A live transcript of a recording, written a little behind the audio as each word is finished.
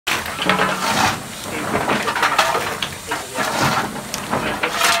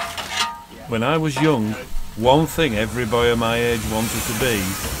When I was young, one thing every boy of my age wanted to be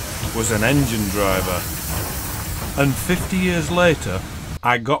was an engine driver. And 50 years later,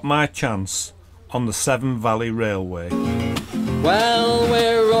 I got my chance on the Severn Valley Railway. Well,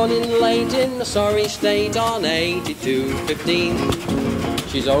 we're running late in the sorry state on 82.15.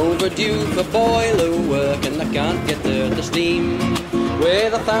 She's overdue for boiler work and I can't get her to steam.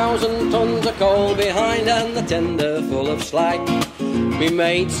 With 1,000 tons of coal behind and the tender full of slag. Me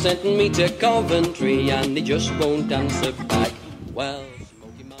mate sent me to Coventry and he just won't answer back. Well,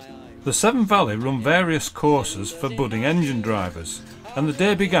 smoking my eye. The Severn Valley run various courses for budding engine drivers, and the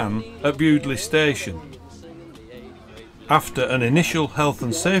day began at Bewdley Station. After an initial health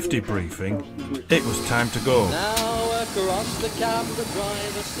and safety briefing, it was time to go. Now across the cab the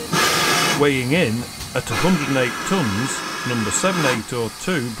driver sits. Weighing in at 108 tonnes, number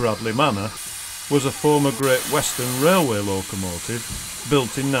 7802 Bradley Manor was a former Great Western Railway locomotive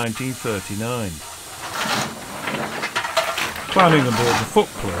built in 1939. Climbing aboard the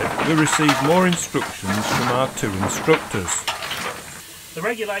footplate, we received more instructions from our two instructors. The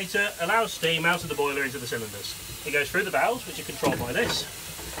regulator allows steam out of the boiler into the cylinders. It goes through the valves, which are controlled by this,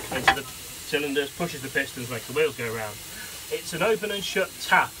 into the cylinders, pushes the pistons, makes the wheels go around. It's an open and shut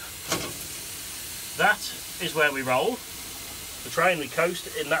tap. That is where we roll. The train, we coast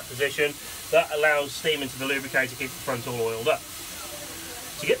in that position. That allows steam into the lubricator to keep the front all oiled up.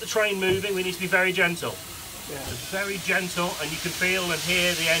 To get the train moving, we need to be very gentle. It's very gentle, and you can feel and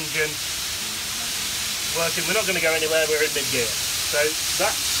hear the engine working. We're not going to go anywhere, we're in mid-gear. So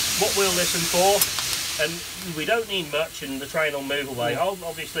that's what we'll listen for, and we don't need much and the train will move away. I'll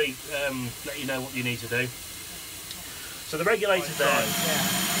obviously let you know what you need to do. So the regulator's there.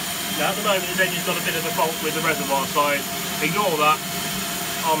 Now at the moment his engine's got a bit of a fault with the reservoir side. Ignore that,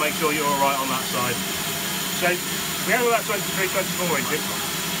 I'll make sure you're alright on that side. So we have about 23-24 inches.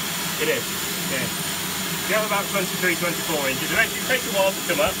 It is, yeah. We have about 23-24 inches. It takes a while to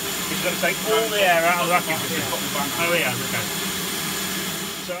come up. It's going to take all the air out of the vacuum system. Oh yeah, okay.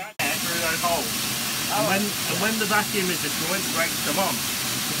 So air through those holes. And when the vacuum is just when the brakes come on.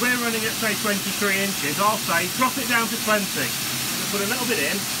 If we're running at say 23 inches, I'll say drop it down to 20. We'll put a little bit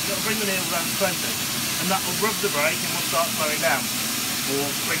in, it'll bring the needle down to 20. And that will rub the brake and we'll start slowing down. Or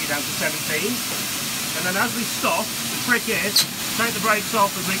bring it down to 17. And then as we stop, the trick is take the brakes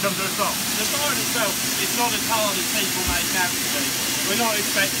off as we come to a stop. The car itself is not as hard as people make out to be. We're not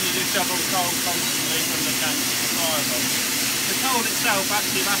expecting you to shovel coal constantly from the tank to the firebox. The coal itself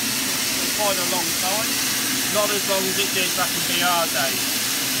actually lasts for quite a long time, not as long as it did back in BR days.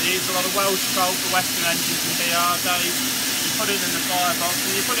 They used a lot of Welsh coal for Western engines in BR days. You put it in the firebox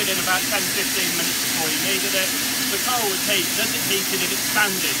and you put it in about 10-15 minutes before you needed it. The coal was heated. As it heated, it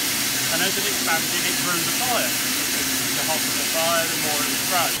expanded. And as it expanded, it grew the fire. The hotter the fire, the more it would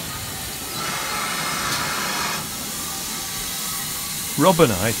grow. Rob and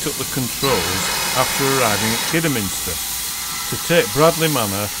I took the controls after arriving at Kidderminster to take Bradley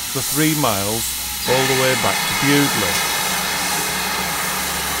Manor the 3 miles all the way back to Bewdley.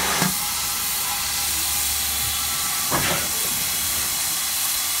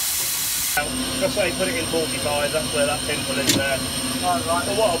 Let's say put it in 45, that's where that pimple is there. Right.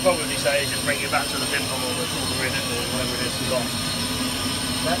 But what I'll probably say is just bring it back to the pimple or the rim or whatever it is we've got.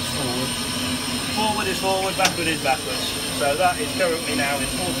 That's forward. Forward is forward, backward is backwards. So that is currently now in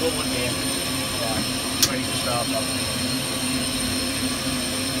full forward gear. Right, ready to start up.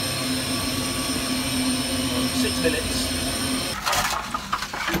 6 minutes.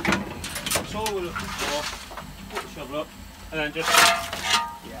 That's all we're looking for. Put the shovel up and then just,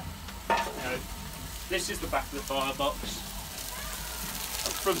 this is the back of the firebox.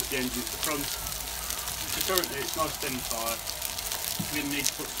 Up front of the engine, the front. So currently it's nice thin fire. We need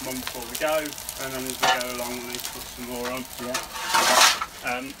to put some on before we go, and then as we go along we need to put some more on.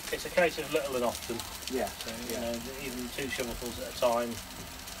 It's a case of little and often. So, you know, even 2 shovelfuls at a time,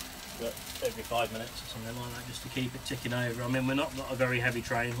 but every 5 minutes or something like that, just to keep it ticking over. I mean, we're not a very heavy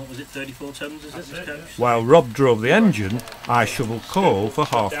train. What was it, 34 tonnes, is it, this coach? While Rob drove the engine, I shovelled coal for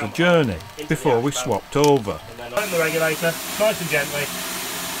half the journey before we swapped over. Open the regulator, nice and gently.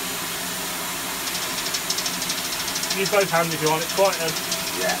 Use both hands if you want, it's quite a...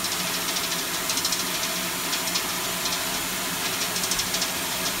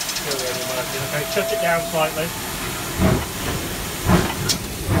 Okay, shut it down slightly.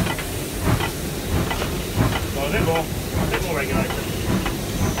 A bit more regulator.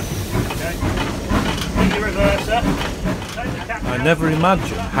 Okay. Use your reverser. I never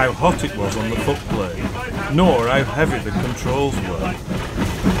imagined how hot it was on the footplate, nor how heavy the controls were.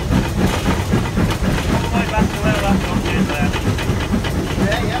 Back to where that notch is there.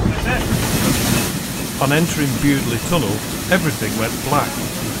 That's it. On entering Bewdley Tunnel, everything went black,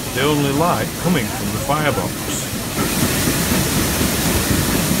 the only light coming from the firebox.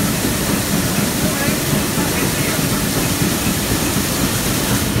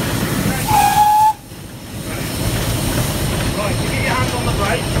 Right, you get your hand on the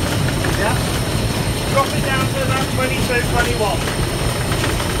brake. Yeah. Drop it down to about 22, 21.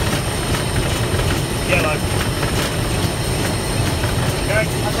 Yellow. Okay.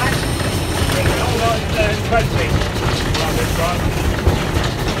 Okay. Hold on, 20. Like this, right?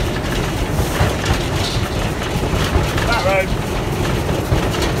 That road.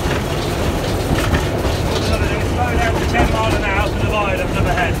 What we're going to do is slow down to 10 miles an hour to the viaduct up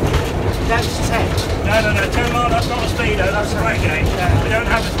ahead. That's 10. No, 10 miles, that's not a speedo, that's a brake gauge. We don't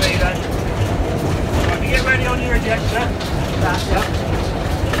have a speedo. Right, you get ready on your ejector. That, yeah.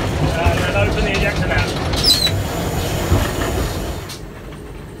 And then open the ejector now.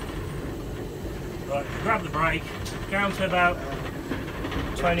 Right, grab the brake, down to about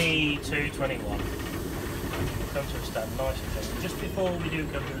 22, 21. Come to a stand, nice and clean. Just before we do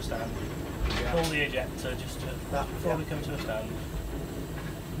come to a stand, pull the ejector just to, before we come to a stand.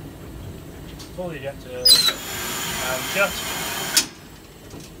 Pull the ejector and shut.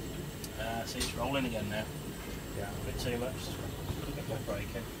 See, it's rolling again now. Yeah, a bit too much. Get my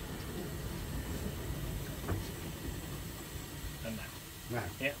brake in. And now.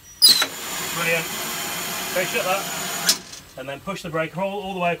 Right. Yeah. Brilliant. Okay, shut that. And then push the brake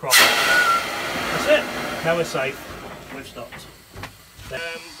all the way across. That's it. Now we're safe. We've stopped.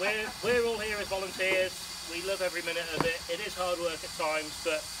 We're all here as volunteers. We love every minute of it. It is hard work at times,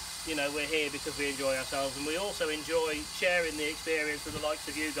 but you know, we're here because we enjoy ourselves, and we also enjoy sharing the experience with the likes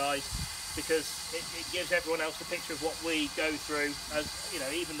of you guys, because it gives everyone else a picture of what we go through, as you know,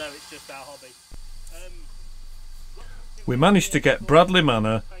 even though it's just our hobby. We managed to get Bradley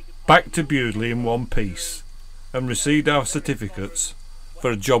Manor back to Bewdley in one piece and received our certificates for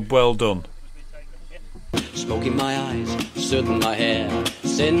a job well done. Smoke in my eyes, soot in my hair,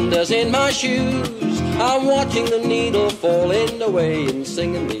 cinders in my shoes. I'm watching the needle falling away and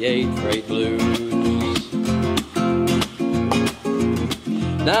singing the 8th grade blues.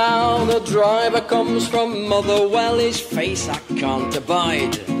 Now the driver comes from Motherwell, his face I can't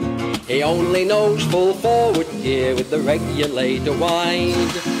abide. He only knows full forward gear with the regulator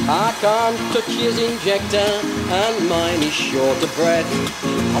wide. I can't touch his injector and mine is short of breath.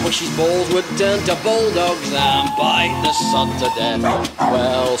 I wish his balls would turn to bulldogs and bite the sun to death.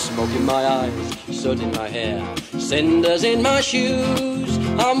 Well, smoke in my eyes, soot in my hair, cinders in my shoes.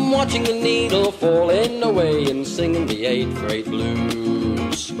 I'm watching the needle falling away and singing the 8th grade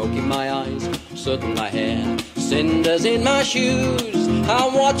blues. Smoke in my eyes, soot in my hair, cinders in my shoes.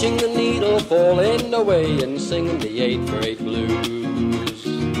 I'm watching the needle falling away and singing the 8th grade blues.